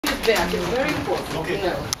feedback is very important.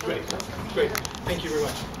 Okay, great. Thank you very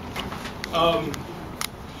much.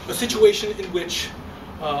 A situation in which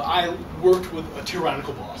I worked with a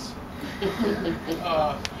tyrannical boss.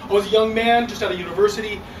 I was a young man just out of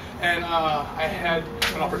university, and I had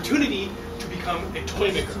an opportunity to become a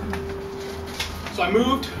toy maker. So I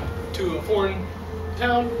moved to a foreign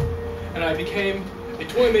town, and I became a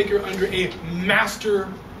toy maker under a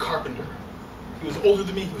master carpenter. He was older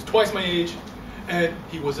than me, he was twice my age, and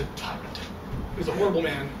he was a tyrant. He was a horrible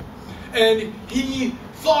man. And he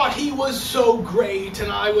thought he was so great,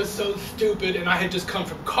 and I was so stupid, and I had just come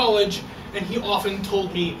from college, and he often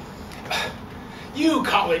told me, "You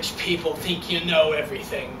college people think you know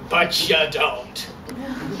everything, but you don't."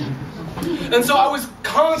 And so I was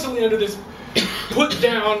constantly under this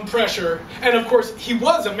put-down pressure, and of course, he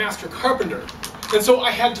was a master carpenter, and so I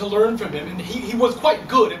had to learn from him, and he was quite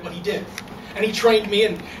good at what he did. And he trained me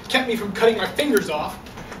and kept me from cutting my fingers off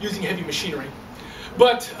using heavy machinery.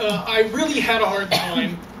 But I really had a hard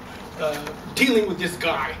time dealing with this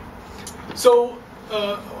guy. So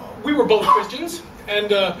we were both Christians,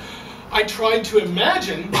 and I tried to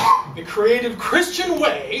imagine the creative Christian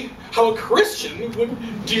way, how a Christian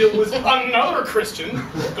would deal with another Christian,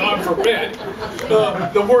 God forbid,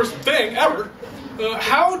 the worst thing ever,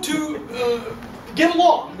 how to get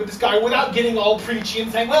along with this guy without getting all preachy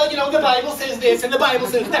and saying, well, you know, the Bible says this and the Bible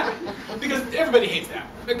says that. Because everybody hates that.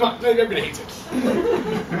 Come on, everybody hates it.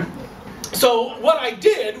 So what I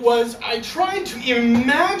did was I tried to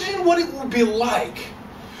imagine what it would be like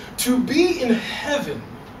to be in heaven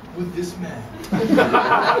with this man.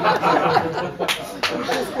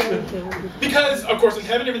 Because, of course, in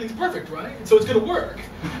heaven everything's perfect, right? So it's going to work.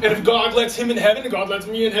 And if God lets him in heaven and God lets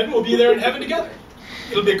me in heaven, we'll be there in heaven together.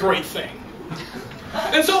 It'll be a great thing.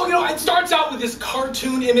 And so, you know, it starts out with this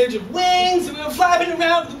cartoon image of wings, and we're flapping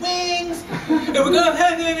around with wings, and we're going,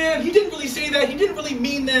 and he didn't really say that, he didn't really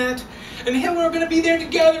mean that, and him, we're going to be there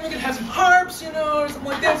together, we're going to have some harps, you know, or something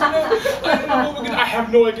like this, you know. I don't know what we're going to, I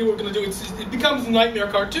have no idea what we're going to do. It becomes a nightmare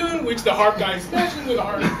cartoon, which the harp guy is smashing with a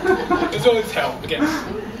harp, and so it's hell again.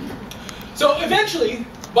 So eventually,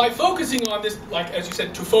 by focusing on this, like as you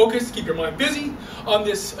said, to focus, keep your mind busy, on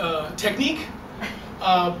this technique,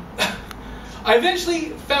 I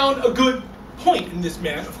eventually found a good point in this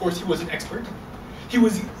man. Of course, he was an expert. He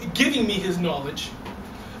was giving me his knowledge.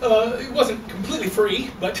 It wasn't completely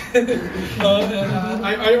free, but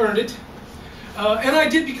I earned it. And I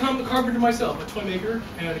did become a carpenter myself, a toy maker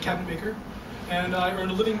and a cabinet maker. And I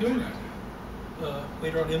earned a living doing that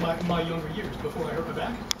later on in my younger years, before I hurt my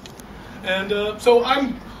back. And so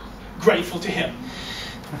I'm grateful to him.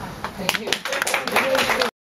 Thank you.